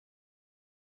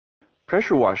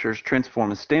Pressure washers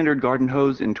transform a standard garden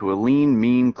hose into a lean,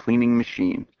 mean cleaning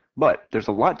machine. But there's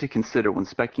a lot to consider when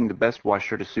speccing the best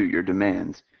washer to suit your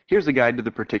demands. Here's a guide to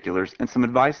the particulars and some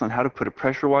advice on how to put a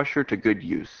pressure washer to good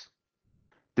use.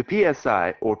 The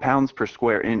PSI, or pounds per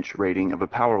square inch rating of a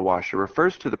power washer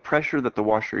refers to the pressure that the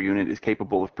washer unit is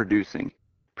capable of producing.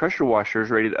 Pressure washers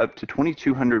rated up to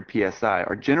 2200 psi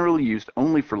are generally used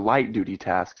only for light-duty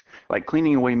tasks like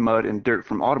cleaning away mud and dirt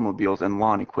from automobiles and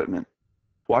lawn equipment.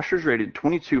 Washers rated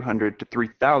 2200 to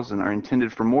 3000 are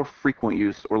intended for more frequent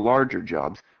use or larger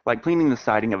jobs, like cleaning the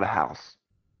siding of a house.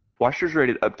 Washers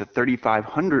rated up to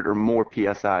 3500 or more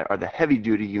psi are the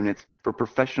heavy-duty units for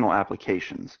professional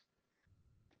applications.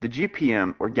 The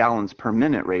GPM, or gallons per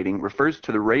minute rating, refers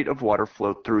to the rate of water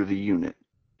flow through the unit.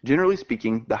 Generally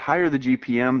speaking, the higher the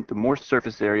GPM, the more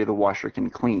surface area the washer can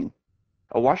clean.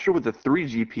 A washer with a 3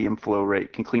 GPM flow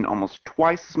rate can clean almost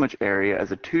twice as much area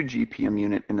as a 2 GPM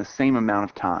unit in the same amount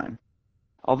of time.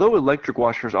 Although electric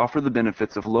washers offer the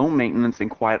benefits of low maintenance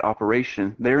and quiet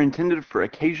operation, they are intended for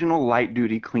occasional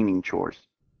light-duty cleaning chores.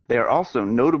 They are also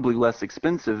notably less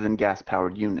expensive than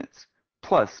gas-powered units.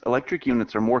 Plus, electric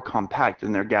units are more compact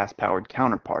than their gas-powered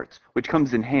counterparts, which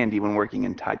comes in handy when working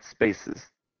in tight spaces.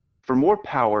 For more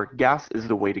power, gas is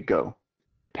the way to go.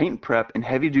 Paint prep and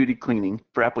heavy-duty cleaning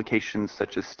for applications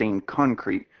such as stained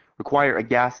concrete require a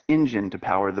gas engine to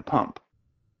power the pump.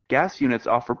 Gas units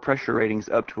offer pressure ratings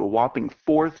up to a whopping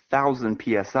 4000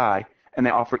 psi, and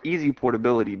they offer easy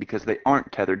portability because they aren't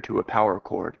tethered to a power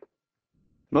cord.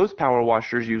 Most power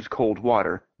washers use cold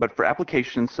water, but for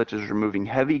applications such as removing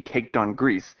heavy caked-on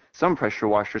grease, some pressure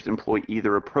washers employ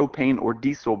either a propane or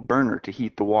diesel burner to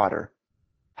heat the water.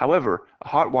 However, a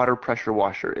hot water pressure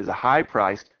washer is a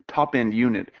high-priced, top-end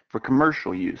unit for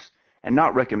commercial use and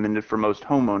not recommended for most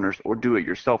homeowners or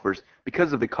do-it-yourselfers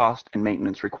because of the cost and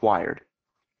maintenance required.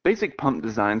 Basic pump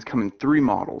designs come in 3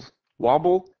 models: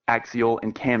 wobble, axial,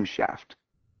 and camshaft.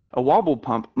 A wobble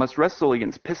pump must wrestle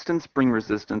against piston spring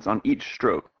resistance on each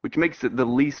stroke, which makes it the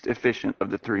least efficient of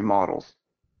the 3 models.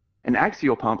 An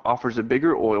axial pump offers a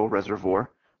bigger oil reservoir,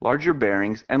 larger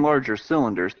bearings, and larger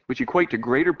cylinders, which equate to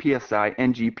greater PSI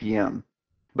and GPM.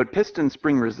 But piston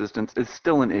spring resistance is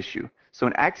still an issue, so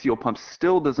an axial pump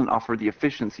still doesn't offer the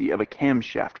efficiency of a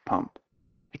camshaft pump.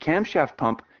 A camshaft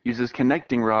pump uses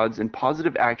connecting rods and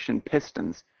positive action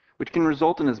pistons, which can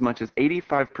result in as much as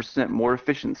 85% more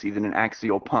efficiency than an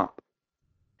axial pump.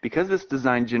 Because this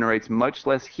design generates much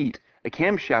less heat, a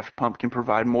camshaft pump can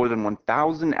provide more than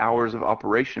 1,000 hours of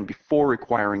operation before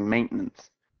requiring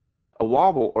maintenance. A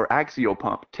wobble or axial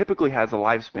pump typically has a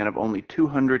lifespan of only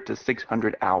 200 to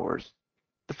 600 hours.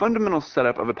 The fundamental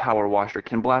setup of a power washer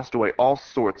can blast away all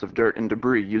sorts of dirt and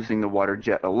debris using the water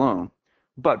jet alone,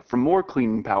 but for more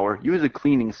cleaning power, use a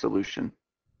cleaning solution.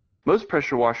 Most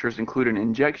pressure washers include an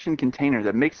injection container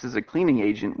that mixes a cleaning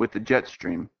agent with the jet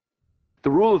stream.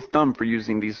 The rule of thumb for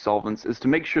using these solvents is to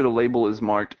make sure the label is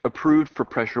marked "Approved for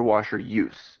pressure washer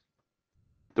use."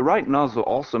 The right nozzle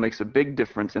also makes a big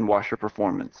difference in washer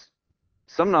performance.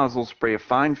 Some nozzles spray a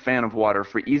fine fan of water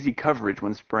for easy coverage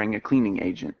when spraying a cleaning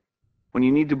agent. When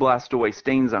you need to blast away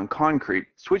stains on concrete,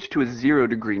 switch to a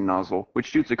 0-degree nozzle, which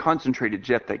shoots a concentrated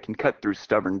jet that can cut through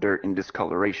stubborn dirt and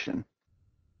discoloration.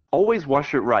 Always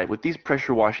wash it right with these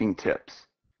pressure washing tips.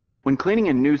 When cleaning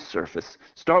a new surface,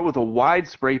 start with a wide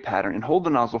spray pattern and hold the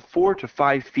nozzle 4 to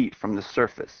 5 feet from the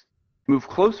surface. Move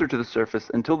closer to the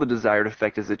surface until the desired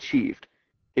effect is achieved.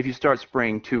 If you start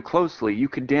spraying too closely, you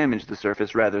could damage the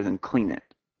surface rather than clean it.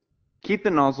 Keep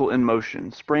the nozzle in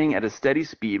motion, spraying at a steady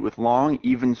speed with long,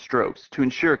 even strokes to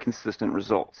ensure consistent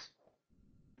results.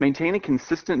 Maintain a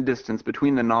consistent distance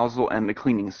between the nozzle and the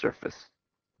cleaning surface.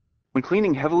 When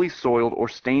cleaning heavily soiled or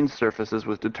stained surfaces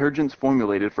with detergents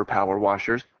formulated for power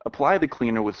washers, apply the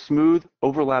cleaner with smooth,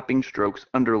 overlapping strokes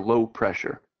under low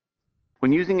pressure.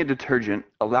 When using a detergent,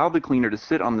 allow the cleaner to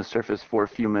sit on the surface for a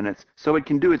few minutes so it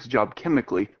can do its job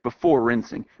chemically before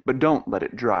rinsing, but don't let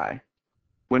it dry.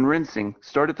 When rinsing,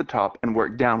 start at the top and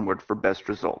work downward for best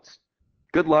results.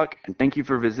 Good luck, and thank you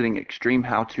for visiting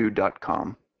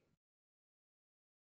extremehowto.com.